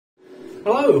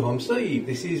Hello, I'm Steve,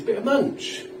 this is Bit of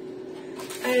Munch,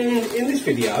 and in this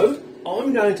video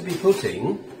I'm going to be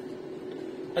putting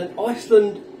an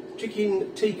Iceland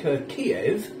chicken tikka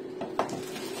Kiev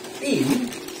in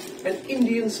an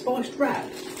Indian spiced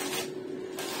wrap.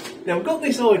 Now I've got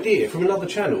this idea from another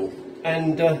channel,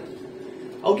 and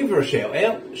I'll give her a shout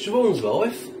out, Siobhan's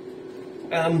Life.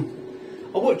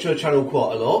 I watch her channel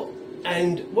quite a lot,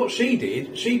 and what she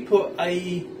did, she put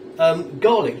a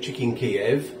garlic chicken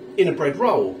Kiev in a bread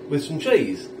roll with some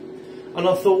cheese, and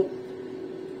I thought,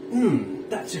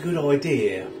 that's a good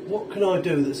idea. What can I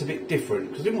do that's a bit different?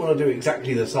 Because I didn't want to do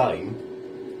exactly the same.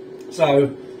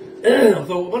 So I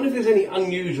thought, I wonder if there's any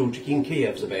unusual chicken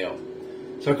Kievs about.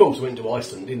 So of course I went to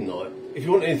Iceland, didn't I? If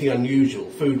you want anything unusual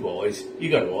food-wise, you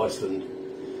go to Iceland.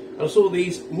 And I saw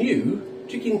these new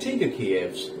chicken tikka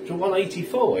Kievs, which are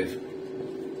 $1.85.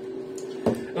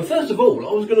 And first of all,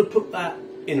 I was going to put that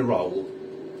in a roll.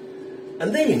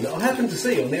 And then I happened to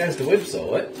see on the Asda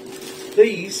website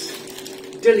these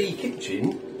Deli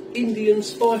kitchen Indian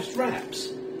spiced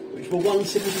wraps, which were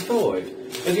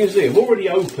 $1.75. As you can see, I've already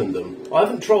opened them. I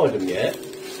haven't tried them yet.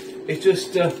 It's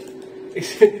just,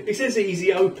 it says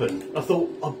easy open. I thought,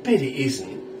 I bet it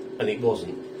isn't, and it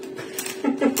wasn't.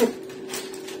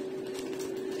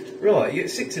 Right, you get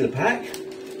 6 in a pack.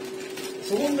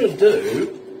 So what I'm going to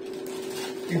do,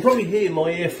 you can probably hear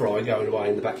my air fryer going away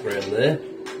in the background there.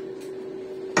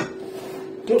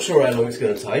 Not sure how long it's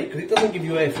going to take, because it doesn't give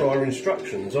you air fryer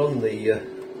instructions on the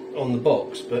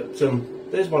box, but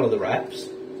there's one of the wraps.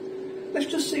 Let's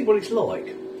just see what it's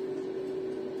like.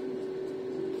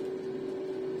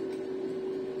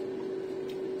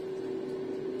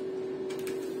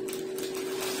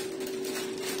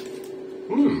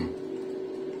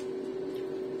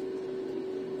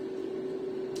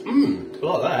 I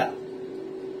like that.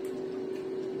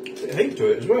 A bit of heat to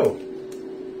it as well.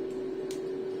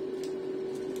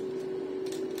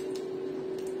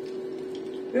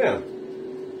 Yeah.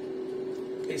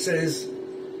 It says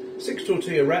 6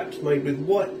 tortilla wraps made with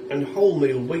white and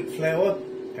wholemeal wheat flour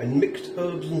and mixed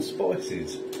herbs and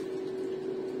spices.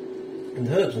 And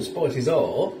the herbs and spices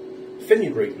are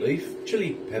fenugreek leaf,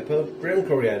 chilli pepper, ground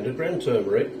coriander, ground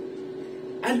turmeric,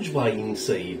 ajwain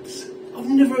seeds. I've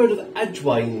never heard of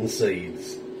ajwain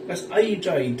seeds. That's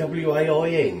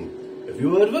A-J-W-A-I-N. Have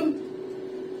you heard of them?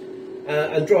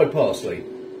 And dried parsley.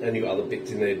 And you've got other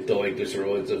bits in there,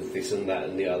 diglycerides of this and that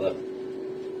and the other.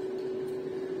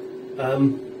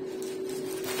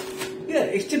 Yeah,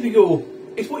 it's typical,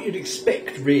 it's what you'd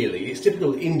expect really. It's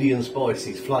typical Indian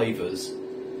spices, flavours.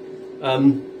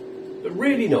 But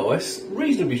really nice,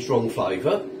 reasonably strong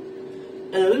flavour,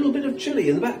 and a little bit of chilli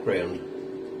in the background.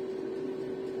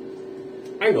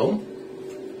 Hang on.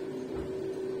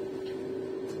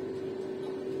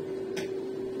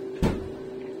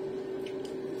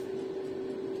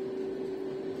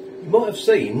 You might have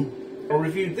seen, I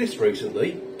reviewed this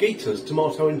recently, Geeta's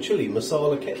tomato and chilli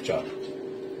masala ketchup.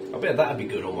 I bet that'd be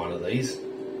good on one of these.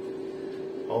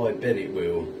 I bet it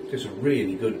will. Just a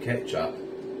really good ketchup.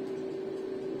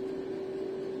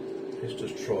 Let's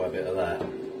just try a bit of that.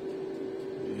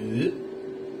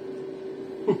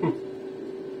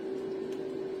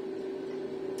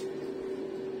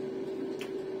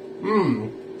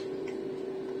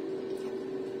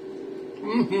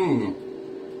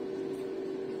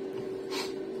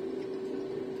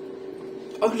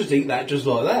 I could just eat that just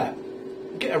like that.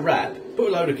 Get a wrap, put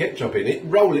a load of ketchup in it,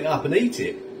 roll it up and eat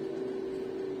it.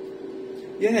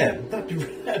 Yeah, that'd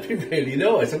be really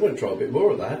nice. I'm going to try a bit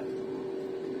more of that.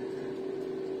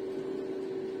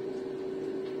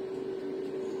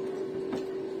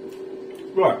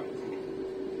 Right.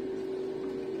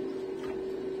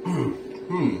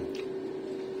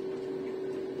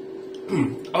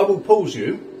 I will pause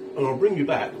you and I'll bring you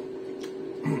back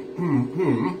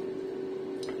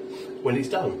when it's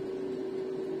done.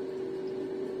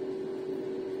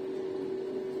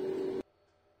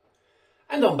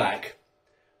 And I'm back.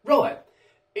 Right,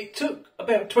 it took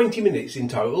about 20 minutes in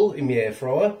total in the air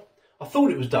fryer. I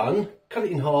thought it was done, cut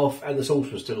it in half and the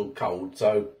sauce was still cold.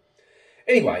 So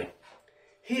anyway,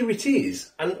 here it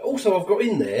is. And also I've got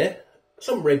in there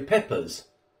some red peppers.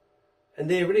 And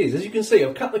there it is. As you can see,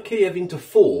 I've cut the Kiev into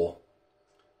 4.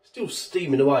 Still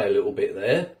steaming away a little bit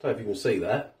there. Don't know if you can see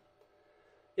that.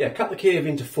 Yeah, cut the Kiev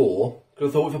into 4. Because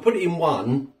I thought if I put it in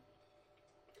one,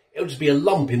 it'll just be a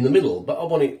lump in the middle. But I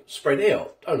want it spread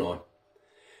out, don't I?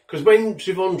 Because when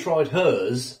Siobhan tried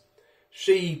hers,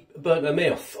 she burnt her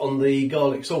mouth on the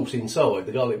garlic sauce inside,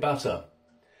 the garlic butter.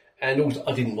 And also,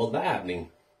 I didn't want that happening.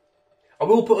 I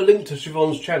will put a link to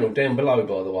Siobhan's channel down below,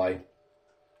 by the way.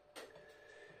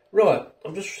 Right,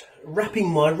 I'm just wrapping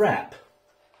my wrap.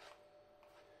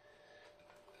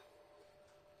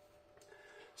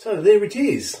 So there it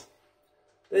is.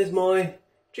 There's my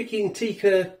chicken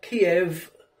tikka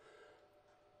Kiev.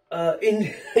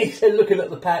 He said, looking at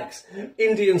the packs,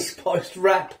 Indian spiced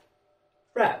wrap.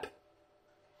 Right.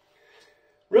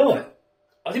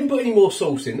 I didn't put any more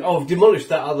sauce in. Oh, I've demolished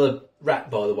that other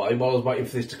wrap, by the way, while I was waiting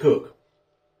for this to cook.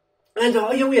 And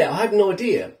oh yeah, I had an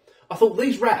idea. I thought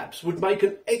these wraps would make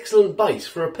an excellent base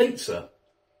for a pizza,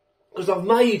 because I've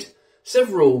made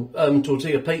several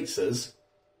tortilla pizzas.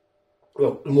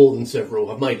 Well, more than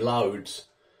several. I've made loads.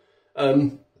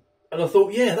 And I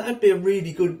thought, yeah, that'd be a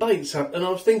really good base. And I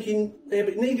was thinking, yeah,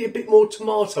 but it needed a bit more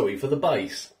tomatoey for the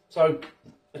base. So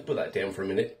let's put that down for a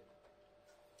minute.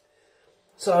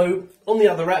 So on the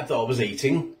other wrap that I was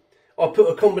eating, I put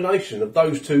a combination of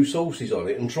those two sauces on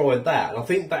it and tried that. And I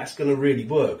think that's going to really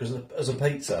work as a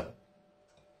pizza.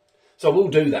 So we'll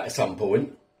do that at some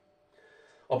point.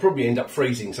 I'll probably end up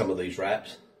freezing some of these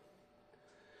wraps.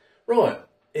 Right,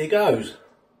 here goes.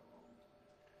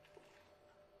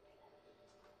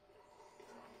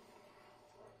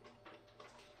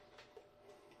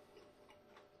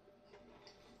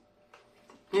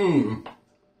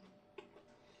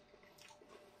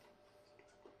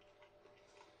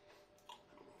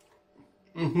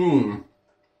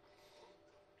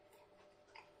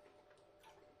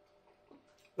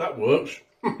 That works.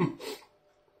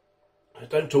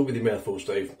 Don't talk with your mouth full,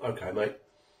 Steve. Okay, mate.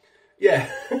 Yeah,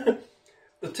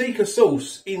 the tikka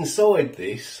sauce inside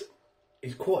this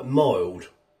is quite mild.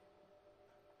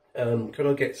 Can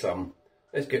I get some?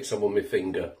 Let's get some on my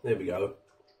finger. There we go.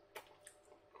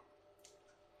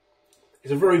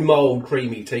 It's a very mild,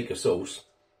 creamy tikka sauce.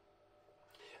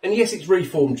 And yes, it's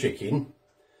reformed chicken,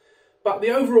 but the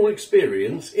overall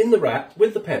experience in the wrap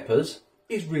with the peppers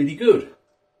is really good.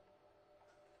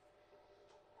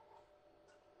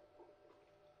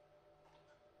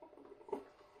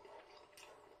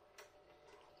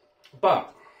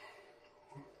 But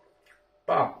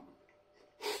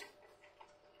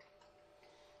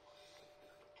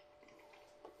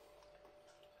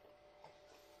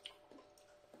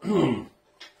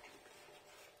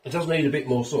it does need a bit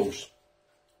more sauce.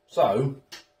 So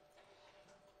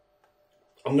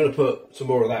I'm going to put some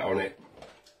more of that on it.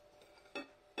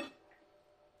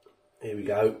 Here we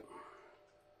go.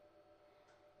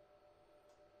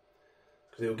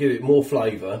 Because it'll give it more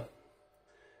flavour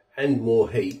and more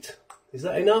heat. Is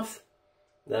that enough?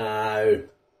 No. A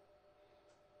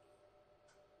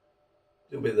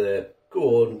little bit there. Go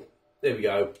on. There we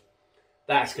go.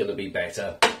 That's going to be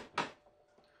better.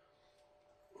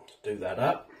 Do that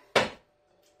up.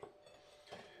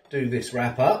 Do this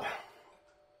wrap up.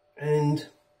 And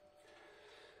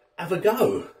have a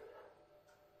go.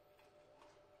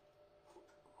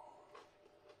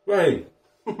 Right.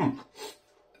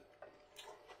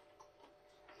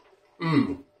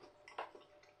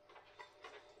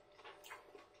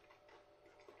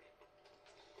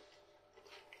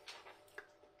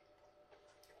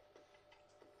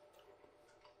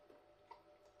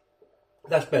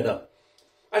 That's better.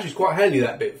 Actually, it's quite handy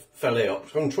that bit fell out.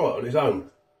 So I'm going to try it on its own.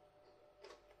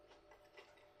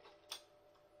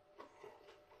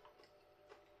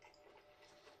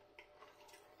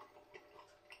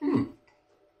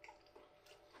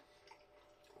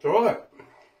 It's alright.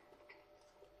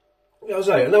 Like I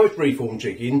say, I know it's reformed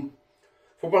chicken.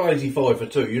 For £1.85 for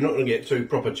two, you're not going to get two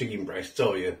proper chicken breasts,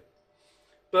 are you?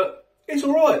 But it's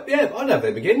alright. Yeah, I'd have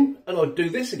them again. And I'd do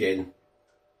this again.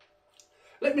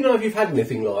 Let me know if you've had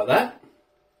anything like that.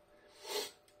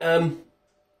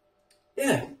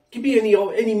 Yeah, give me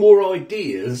any more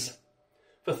ideas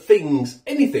for things,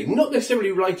 anything, not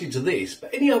necessarily related to this, but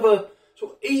any other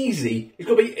sort of easy, it's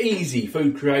got to be easy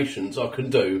food creations I can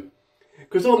do.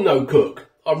 Because I'm no cook,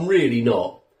 I'm really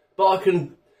not. But I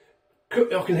can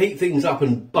cook, I can heat things up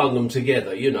and bung them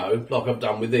together, you know, like I've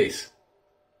done with this.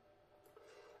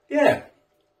 Yeah,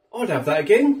 I'd have that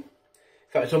again.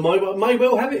 In fact, I may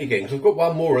well have it again, because I've got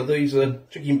one more of these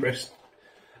chicken breast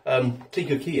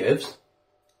Tikka Kievs.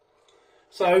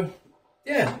 So,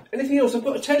 yeah, anything else I've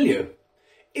got to tell you?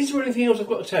 Is there anything else I've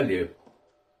got to tell you?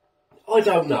 I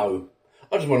don't know.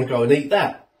 I just want to go and eat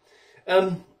that.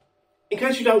 In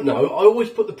case you don't know, I always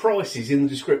put the prices in the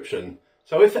description.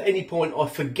 So if at any point I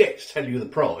forget to tell you the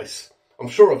price, I'm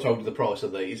sure I've told you the price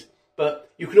of these, but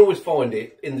you can always find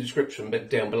it in the description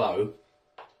down below.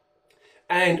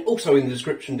 And also in the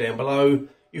description down below,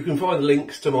 you can find the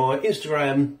links to my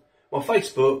Instagram, my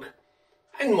Facebook,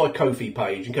 and my Ko-fi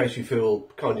page, in case you feel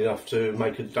kind enough to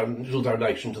make a little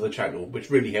donation to the channel, which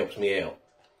really helps me out.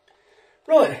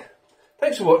 Right,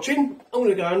 thanks for watching. I'm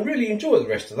going to go and really enjoy the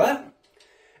rest of that,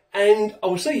 and I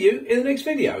will see you in the next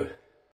video.